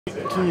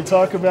Can you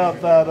talk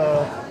about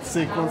that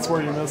sequence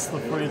where you missed the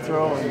free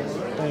throw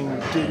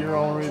and get your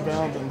own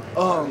rebound?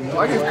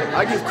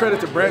 I give credit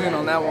to Brandon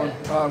on that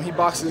one. He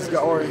boxed this guy,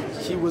 or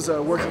he was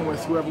working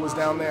with whoever was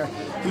down there.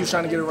 He was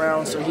trying to get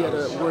around, so he had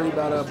to worry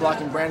about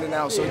blocking Brandon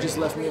out, so it just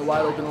left me a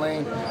wide open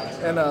lane.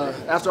 And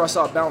after I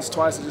saw it bounce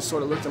twice, I just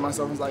sort of looked at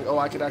myself and was like, oh,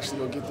 I could actually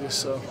go get this.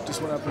 So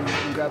just went up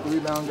and grabbed the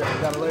rebound,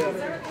 got a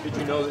layup. Did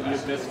you know that you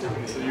had missed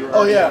it? So you were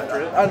Oh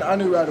yeah, I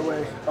knew right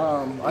away.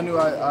 I knew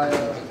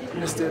I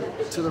missed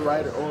it to the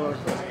right or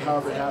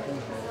however it happened.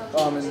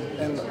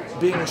 And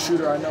being a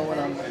shooter, I know when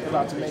I'm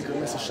about to make or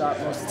miss a shot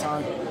most of the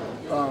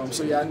time.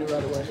 So yeah, I knew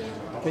right away.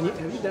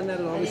 Have you done that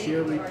at all this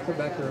year? We put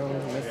back your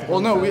own. Well,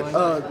 no,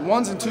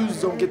 ones and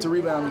twos don't get to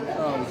rebound,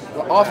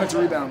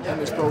 offensive rebound in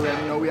this program.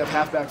 You know, we have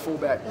halfback,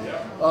 fullback.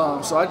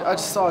 So I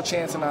just saw a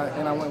chance and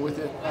I went with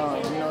it.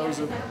 You know, it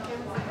was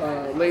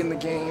late in the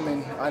game,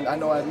 and I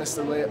know I had missed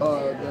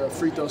the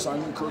free throw, so I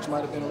knew Coach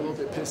might have been a little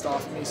bit pissed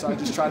off at me. So I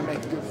just tried to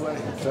make the good play.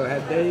 So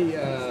had they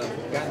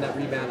gotten that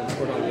rebound and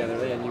scored on the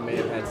other end, you may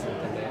have had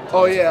something there.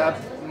 Oh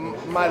yeah.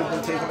 Might have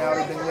been taken out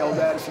or been yelled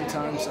at a few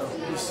times, so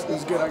it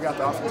was good I got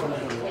the offensive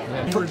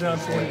rebound. You were down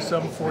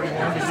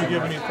 27-41. Did you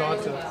give any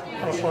thought to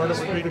how hard it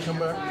would be to come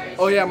back?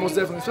 Oh yeah, most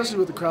definitely, especially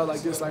with a crowd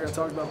like this, like I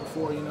talked about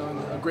before, you know, and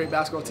a great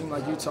basketball team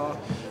like Utah.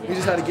 We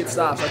just had to get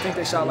stops. I think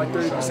they shot like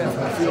 30%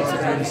 from the field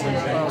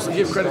today. So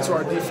give credit to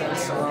our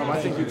defense. I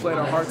think we played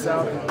our hearts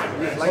out.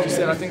 And like you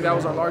said, I think that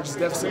was our largest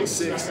deficit,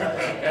 6.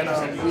 And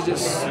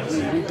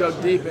we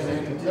dug deep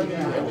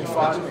and we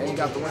fought and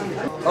got the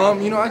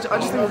win. You know, I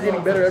just think we're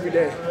getting better every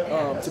day.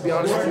 To be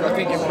honest with you, I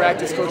think in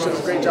practice, Coach does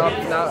a great job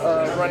of not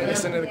running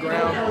us into the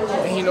ground,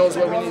 and he knows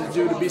what we need to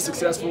do to be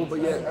successful,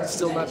 but yet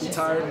still not be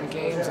tired in the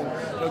games. And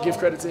you know, give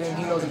credit to him;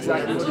 he knows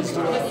exactly what he's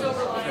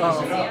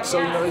doing. So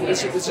you know,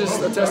 it's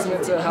just a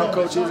testament to how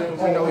Coach is, and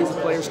we know he's a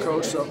player's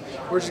coach. So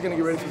we're just going to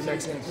get ready for the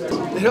next game.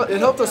 It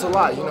helped us a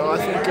lot, you know. I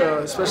think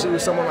especially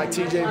with someone like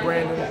TJ,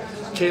 Brandon,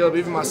 Caleb,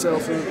 even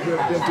myself, who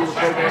have been through the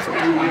program for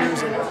 3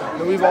 years, and you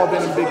know, we've all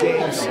been in big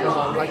games,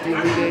 like the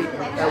Elite Eight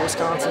at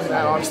Wisconsin.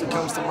 That obviously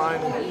comes to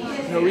mind.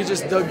 And, you know, we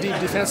just dug deep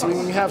defensively.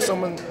 When you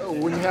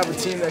have a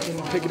team that can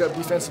pick it up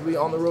defensively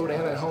on the road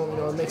and at home, you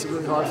know, it makes it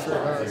really hard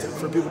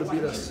for people to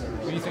beat us.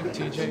 Do you think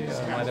TJ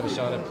might have a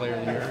shot at Player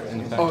of the Year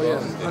in the Oh yeah,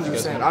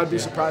 100%. I'd be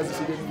surprised if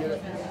he didn't get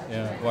it.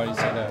 Yeah, why do you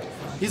say that?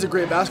 He's a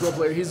great basketball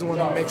player. He's the one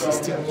who makes this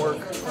team work.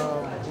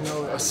 You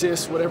know,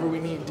 assists, whatever we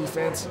need,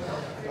 defense.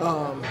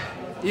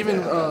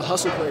 Even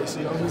hustle plays,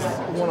 you know, he's the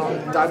one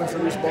on diving for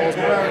loose balls.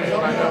 But I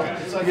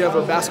know you have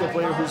a basketball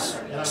player who's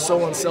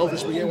so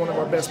unselfish, but yet one of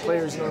our best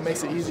players. You know, it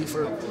makes it easy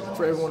for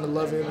everyone to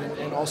love him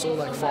and also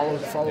like follow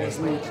his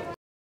lead.